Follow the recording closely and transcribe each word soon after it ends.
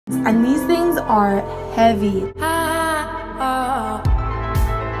And these things are heavy. Hi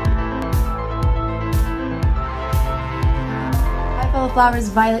fellow flowers,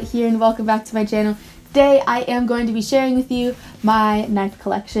 Violet here, and welcome back to my channel. Today I am going to be sharing with you my knife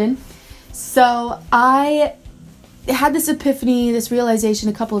collection. So I had this epiphany, this realization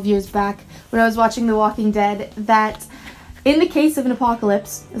a couple of years back when I was watching The Walking Dead that in the case of an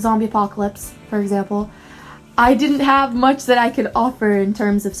apocalypse, a zombie apocalypse for example, I didn't have much that I could offer in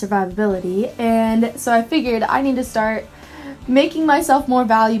terms of survivability, and so I figured I need to start making myself more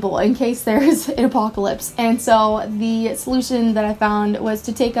valuable in case there's an apocalypse. And so the solution that I found was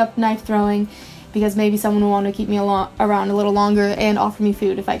to take up knife throwing, because maybe someone will want to keep me around a little longer and offer me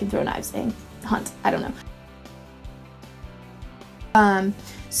food if I can throw knives and hunt. I don't know.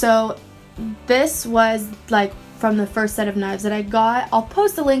 So this was like from the first set of knives that I got. I'll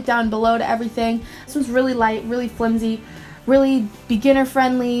post a link down below to everything. This one's really light, really flimsy, really beginner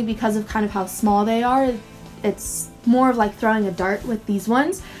friendly because of kind of how small they are. It's more of like throwing a dart with these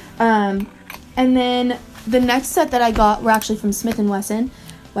ones. And then the next set that I got were actually from Smith & Wesson.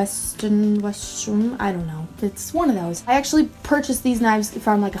 Western, I don't know. It's one of those. I actually purchased these knives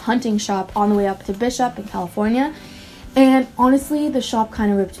from like a hunting shop on the way up to Bishop in California. And honestly, the shop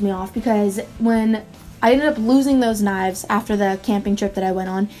kind of ripped me off because when I ended up losing those knives after the camping trip that I went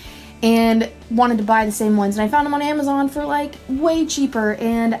on and wanted to buy the same ones, and I found them on Amazon for like way cheaper,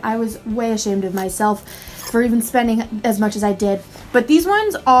 and I was way ashamed of myself for even spending as much as I did. But these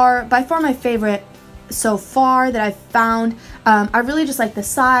ones are by far my favorite so far that I've found. I really just like the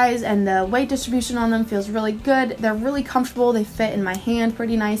size, and the weight distribution on them feels really good. They're really comfortable. They fit in my hand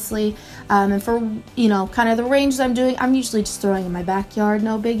pretty nicely. And for, you know, kind of the range that I'm doing, I'm usually just throwing in my backyard,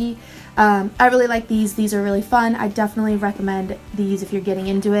 no biggie. I really like these. These are really fun. I definitely recommend these if you're getting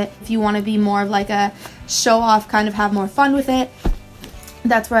into it. If you want to be more of like a show off, kind of have more fun with it,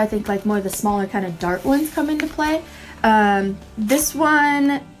 that's where I think like more of the smaller kind of dart ones come into play. This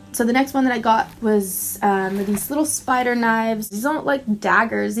one, so the next one that I got was these little spider knives. These aren't like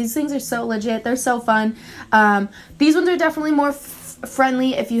daggers. These things are so legit. They're so fun. These ones are definitely more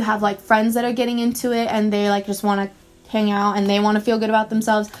friendly if you have like friends that are getting into it and they like just want to hang out and they want to feel good about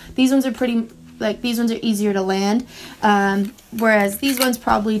themselves. These ones are pretty, like these ones are easier to land, whereas these ones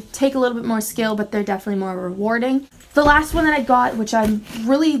probably take a little bit more skill, but they're definitely more rewarding. The last one that I got, which I'm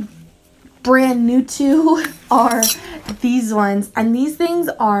really brand new to, are these ones, and these things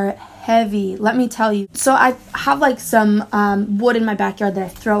are heavy, let me tell you. So I have like some wood in my backyard that I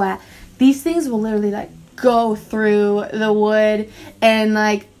throw at. These things will literally like go through the wood and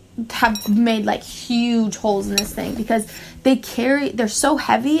like have made like huge holes in this thing because they're so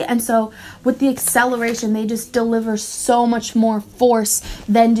heavy, and so with the acceleration they just deliver so much more force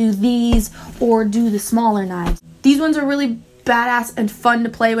than do these or do the smaller knives. These ones are really badass and fun to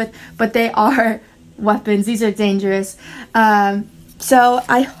play with, but they are weapons. These are dangerous. So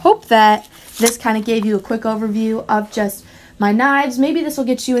I hope that this kind of gave you a quick overview of just my knives. Maybe this will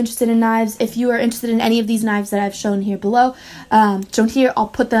get you interested in knives. If you are interested in any of these knives that I've shown here below, I'll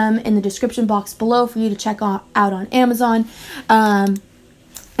put them in the description box below for you to check out on Amazon. And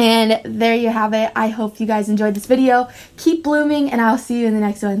there you have it. I hope you guys enjoyed this video. Keep blooming, and I'll see you in the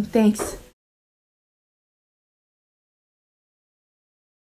next one. Thanks.